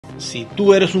si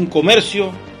tú eres un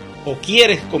comercio o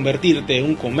quieres convertirte en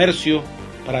un comercio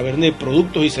para vender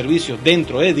productos y servicios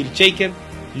dentro de DealShaker,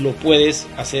 lo puedes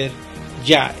hacer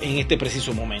ya en este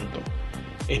preciso momento.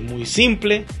 Es muy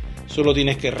simple, solo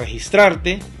tienes que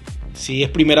registrarte. Si es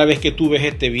primera vez que tú ves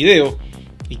este video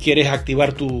y quieres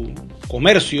activar tu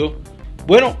comercio,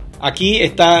 bueno, aquí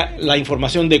está la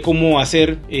información de cómo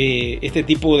hacer este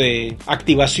tipo de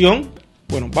activación.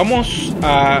 Bueno, vamos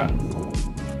a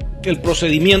el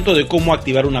procedimiento de cómo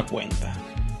activar una cuenta.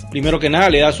 Primero que nada,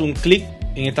 le das un clic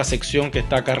en esta sección que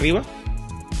está acá arriba.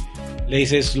 Le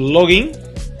dices login.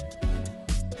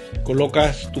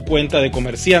 Colocas tu cuenta de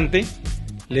comerciante.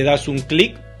 Le das un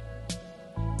clic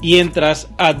y entras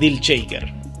a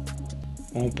DealShaker.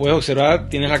 Como puedes observar,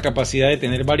 tienes la capacidad de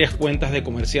tener varias cuentas de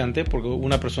comerciante, porque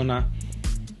una persona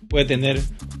puede tener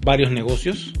varios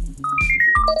negocios.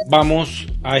 Vamos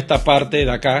a esta parte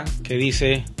de acá que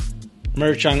dice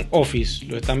Merchant Office.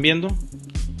 ¿Lo están viendo?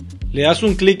 Le das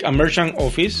un clic a Merchant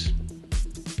Office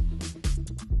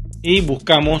y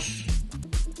buscamos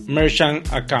Merchant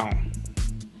Account.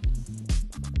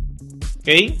 Ok,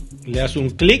 le das un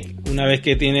clic una vez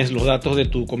que tienes los datos de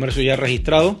tu comercio ya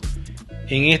registrado.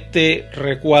 En este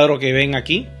recuadro que ven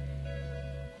aquí,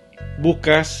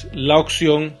 buscas la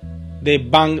opción de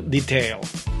Bank Detail.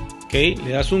 Ok, le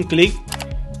das un clic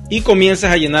y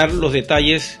comienzas a llenar los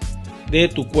detalles de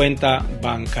tu cuenta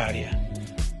bancaria.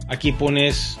 Aquí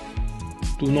pones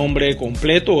tu nombre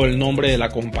completo o el nombre de la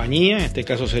compañía, en este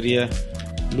caso sería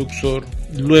Luxor.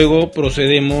 Luego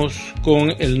procedemos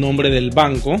con el nombre del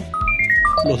banco,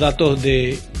 los datos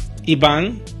de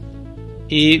IBAN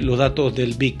y los datos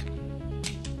del BIC.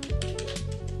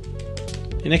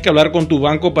 Tienes que hablar con tu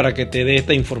banco para que te dé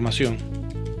esta información.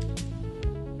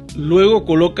 Luego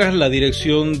colocas la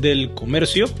dirección del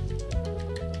comercio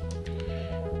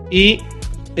y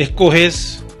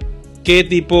escoges qué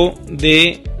tipo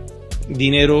de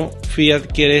dinero fiat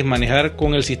quieres manejar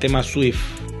con el sistema SWIFT.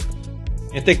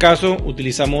 En este caso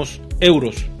utilizamos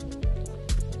euros.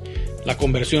 La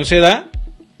conversión se da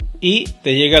y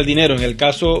te llega el dinero. En el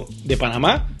caso de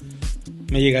Panamá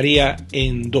me llegaría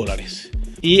en dólares.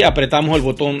 Y apretamos el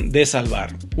botón de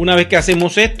salvar. Una vez que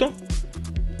hacemos esto,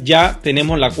 ya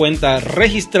tenemos la cuenta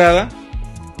registrada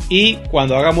y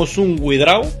cuando hagamos un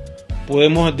withdraw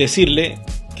podemos decirle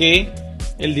que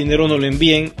el dinero nos lo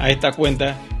envíen a esta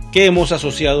cuenta que hemos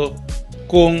asociado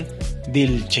con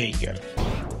DealShaker.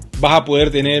 Vas a poder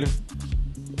tener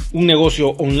un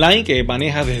negocio online que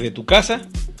manejas desde tu casa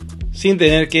sin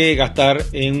tener que gastar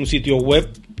en un sitio web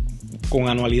con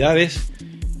anualidades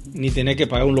ni tener que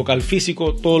pagar un local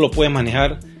físico. Todo lo puedes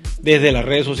manejar desde las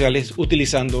redes sociales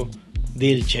utilizando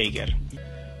DealShaker.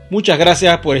 Muchas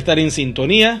gracias por estar en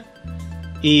sintonía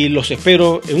y los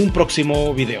espero en un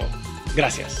próximo video.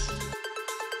 Gracias.